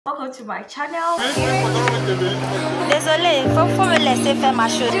Welcome to my channel. Désolé, faut me laisser faire ma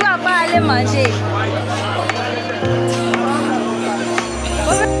chose. Tu vas pas aller manger.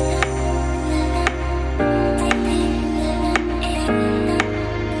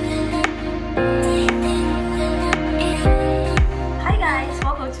 Hi guys,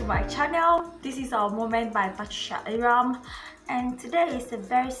 welcome to my channel. This is our moment by Patricia Aram, and today is a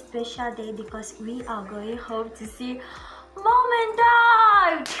very special day because we are going home to see Mom and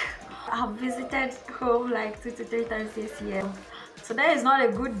Dad. I have visited home like 2 to 3 times this year. Today is not a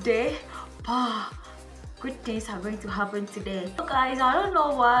good day, but good things are going to happen today. So guys, I don't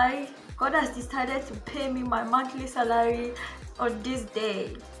know why God has decided to pay me my monthly salary on this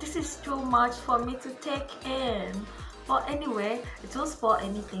day. This is too much for me to take in. But anyway, it won't spoil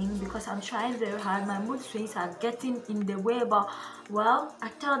anything because I'm trying very hard. My mood swings are getting in the way, but well, I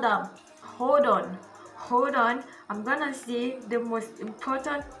tell them, hold on, I'm gonna see the most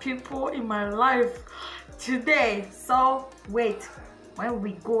important people in my life today. So wait, when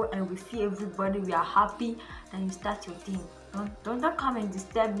we go and we see everybody, we are happy, then you start your thing. Don't come and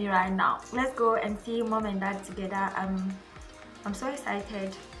disturb me right now. Let's go and see Mom and Dad together. I'm so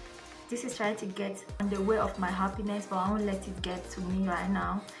excited. This is trying to get on the way of my happiness, but I won't let it get to me right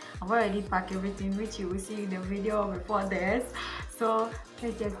now. I've already packed everything, which you will see in the video before this. So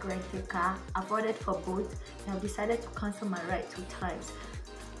let's just go and take car. I've ordered for both, and I've decided to cancel my ride 2 times.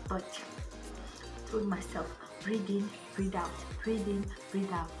 But I told myself, breathe in, breathe out, breathe in,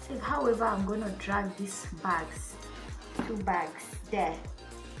 breathe out. So however, I'm gonna drag these bags, 2 bags there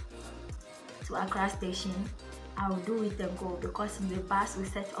to Accra station. I'll do it and go because the bus will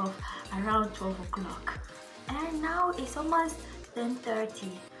set off around 12 o'clock, and now it's almost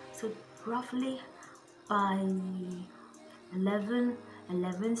 10:30, so roughly by 11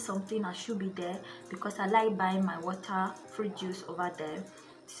 something I should be there because I like buying my water, fruit juice over there.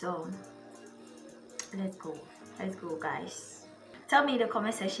 So let's go guys. Tell me in the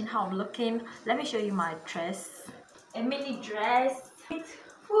comment section how I'm looking. Let me show you my dress, a mini dress with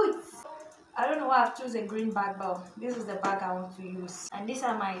food. I don't know why I've chosen a green bag, but this is the bag I want to use. And these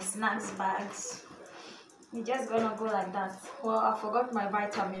are my snacks bags. We're just gonna go like that. Well, I forgot my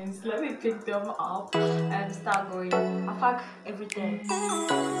vitamins. Let me pick them up and start going. I pack everything.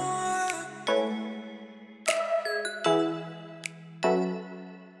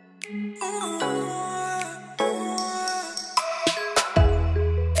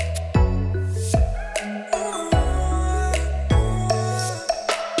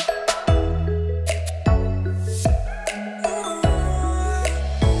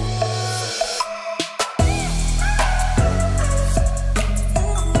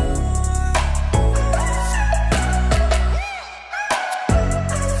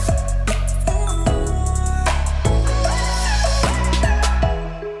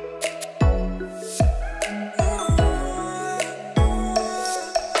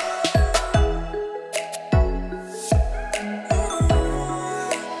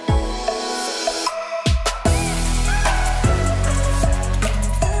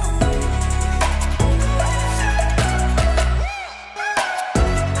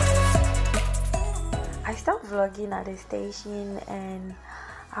 Vlogging at the station, and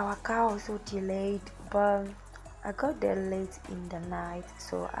our car also delayed, but I got there late in the night,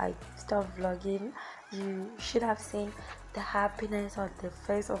 so I stopped vlogging. You should have seen the happiness on the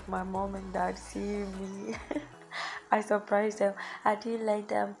face of my mom and dad seeing me. I surprised them. I didn't let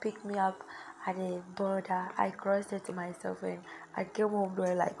them pick me up at the border. I crossed it to myself, and I came home. They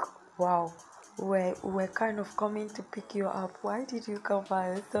were like, wow, we're kind of coming to pick you up. Why did you come by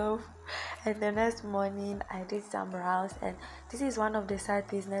yourself? And the next morning I did some rounds, and this is one of the side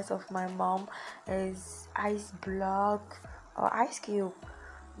business of my mom, is ice block or ice cube.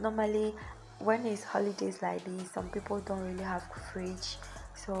 Normally when it's holidays like this, some people don't really have fridge,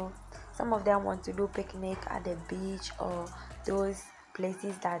 so some of them want to do picnic at the beach or those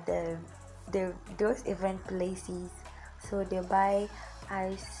places that those event places, so they buy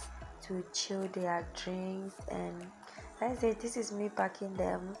ice to chill their drinks. And that's it. This is me packing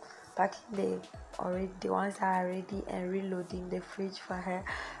the ones that are ready and reloading the fridge for her.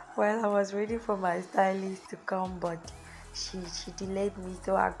 Well, I was waiting for my stylist to come, but she delayed me,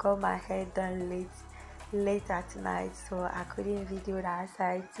 so I got my hair done late at night, so I couldn't video that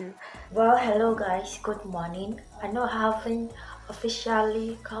side too. Well, hello guys, good morning. I know I haven't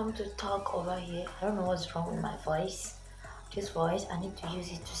officially come to talk over here. I don't know what's wrong with my voice. This voice, I need to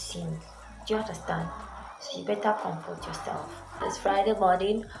use it to sing. Do you understand? So you better comfort yourself. It's Friday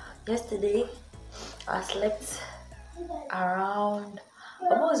morning. Yesterday I slept around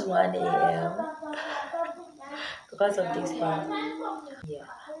almost 1 a.m. because of this hair. Yeah,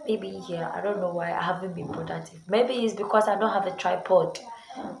 maybe here. I don't know why I haven't been productive. Maybe it's because I don't have a tripod.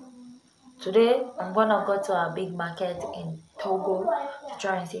 Today I'm gonna go to a big market in Togo to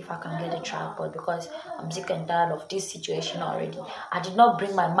try and see if I can get a tripod, because I'm sick and tired of this situation already. I did not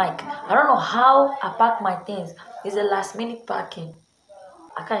bring my mic. I don't know how I pack my things. It's a last minute packing.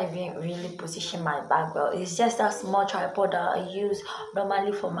 I can't even really position my bag well. It's just a small tripod that I use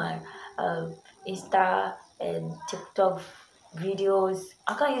normally for my Insta and TikTok videos.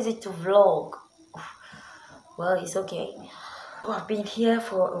 I can't use it to vlog. Well, it's okay. I've been here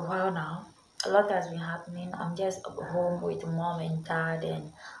for a while now. A lot has been happening. I'm just home with mom and dad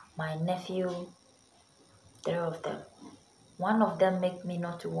and my nephew. 3 of them. One of them make me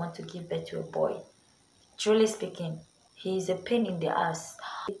not to want to give birth to a boy. Truly speaking, he is a pain in the ass.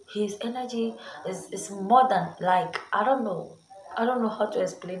 His energy is more than like, I don't know how to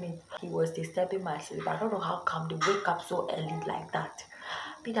explain it. He was disturbing my sleep. I don't know how come they wake up so early like that.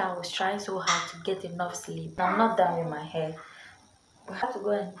 But I was trying so hard to get enough sleep. I'm not done with my hair. We have to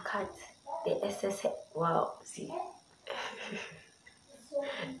go and cut the excess hair. Wow, see.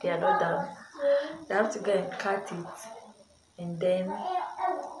 They are not done. They have to go and cut it. And then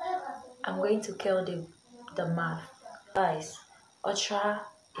I'm going to kill the math. Guys, Ultra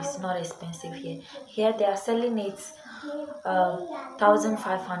is not expensive here. Here they are selling it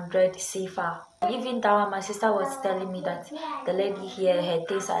 1,500 CFA. Even that one, my sister was telling me that the lady here, her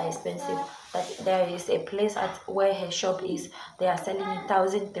things are expensive. That there is a place at where her shop is, they are selling it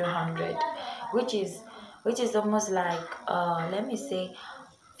 1,300, which is almost like let me say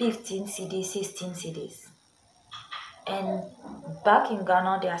 15 cedis, 16 cedis. And back in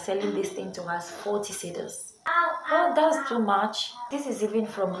Ghana, they are selling this thing to us 40 cedis. Oh, that's too much. This is even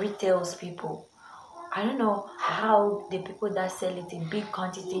from retails people. I don't know how the people that sell it in big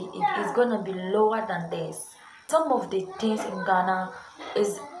quantity, it is gonna be lower than this. Some of the things in Ghana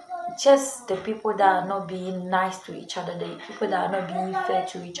is just the people that are not being nice to each other, the people that are not being fair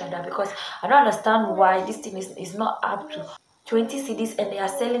to each other, because I don't understand why this thing is not up to 20 cedis and they are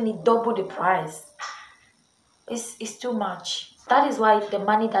selling it double the price. It's too much. That is why the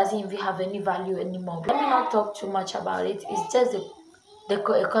money doesn't even have any value anymore. Let me not talk too much about it. It's just the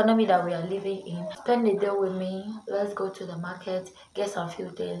economy that we are living in. Spend the day with me. Let's go to the market, get some few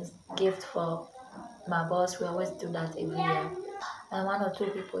things, gift for my boss. We always do that every year. And 1 or 2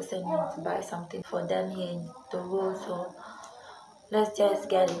 people send me to buy something for them here in Togo. So let's just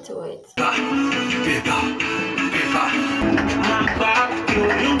get into it. My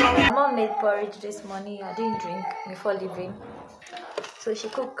mom made porridge this morning. I didn't drink before leaving. So she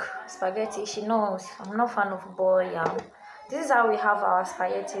cooked spaghetti. She knows I'm not a fan of boiled yam. This is how we have our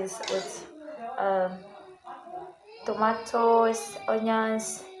spaghettis, with tomatoes,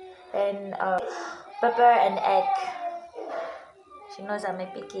 onions, and pepper and egg. She knows I'm a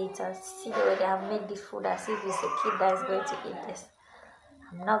picky eater. See the way they have made this food as if it's a kid that is going to eat this.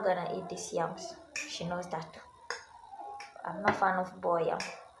 I'm not gonna eat these yams. She knows that. I'm not a fan of boiled yam.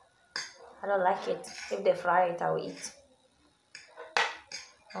 I don't like it. If they fry it, I will eat.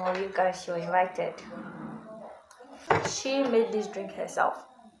 Oh, you guys, you're invited. She made this drink herself.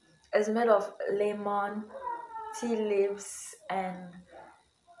 It's made of lemon, tea leaves, and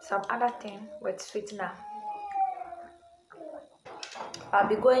some other thing with sweetener. I'll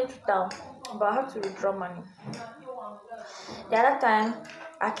be going to town, but I have to withdraw money. The other time,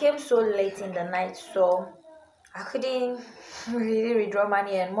 I came so late in the night, so I couldn't really withdraw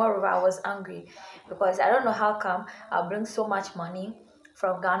money, and moreover, I was angry because I don't know how come I'll bring so much money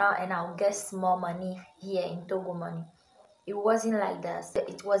from Ghana and I'll get small money here in Togo money. It wasn't like that.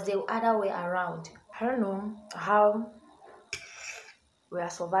 It was the other way around. I don't know how we are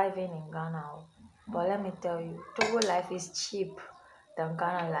surviving in Ghana, but let me tell you, Togo life is cheap than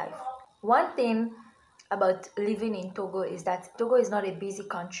Ghana life. One thing about living in Togo is that Togo is not a busy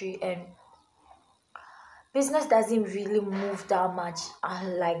country and business doesn't really move that much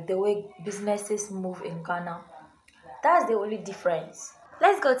like the way businesses move in Ghana. That's the only difference.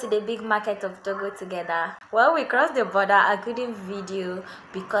 Let's go to the big market of Togo together. When we crossed the border, I couldn't video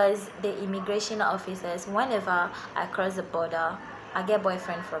because the immigration officers, whenever I cross the border, I get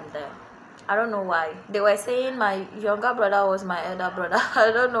boyfriend from there. I don't know why. They were saying my younger brother was my elder brother.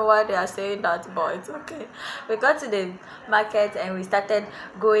 I don't know why they are saying that, but it's okay. We got to the market and we started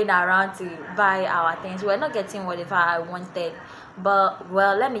going around to buy our things. We're not getting whatever I wanted, but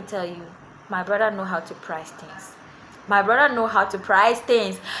well, let me tell you, my brother knows how to price things. My brother know how to price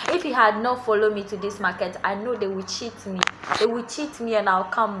things. If he had not followed me to this market, I know they will cheat me. They will cheat me and I'll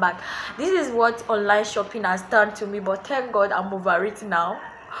come back. This is what online shopping has done to me, but thank God I'm over it now.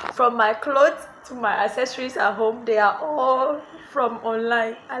 From my clothes to my accessories at home, they are all from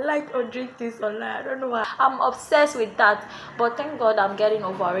online. I like ordering things online. I don't know why. I'm obsessed with that, but thank God I'm getting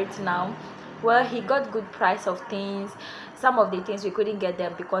over it now. Well, he got good price of things. Some of the things we couldn't get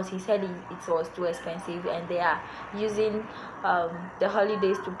them because he said it was too expensive, and they are using the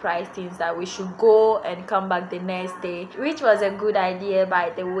holidays to price things that we should go and come back the next day, which was a good idea, by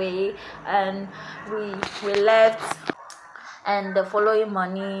the way. And we left, and the following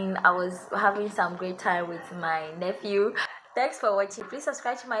morning I was having some great time with my nephew. Thanks for watching. Please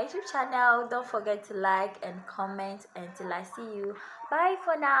subscribe to my YouTube channel. Don't forget to like and comment. Until I see you, bye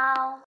for now.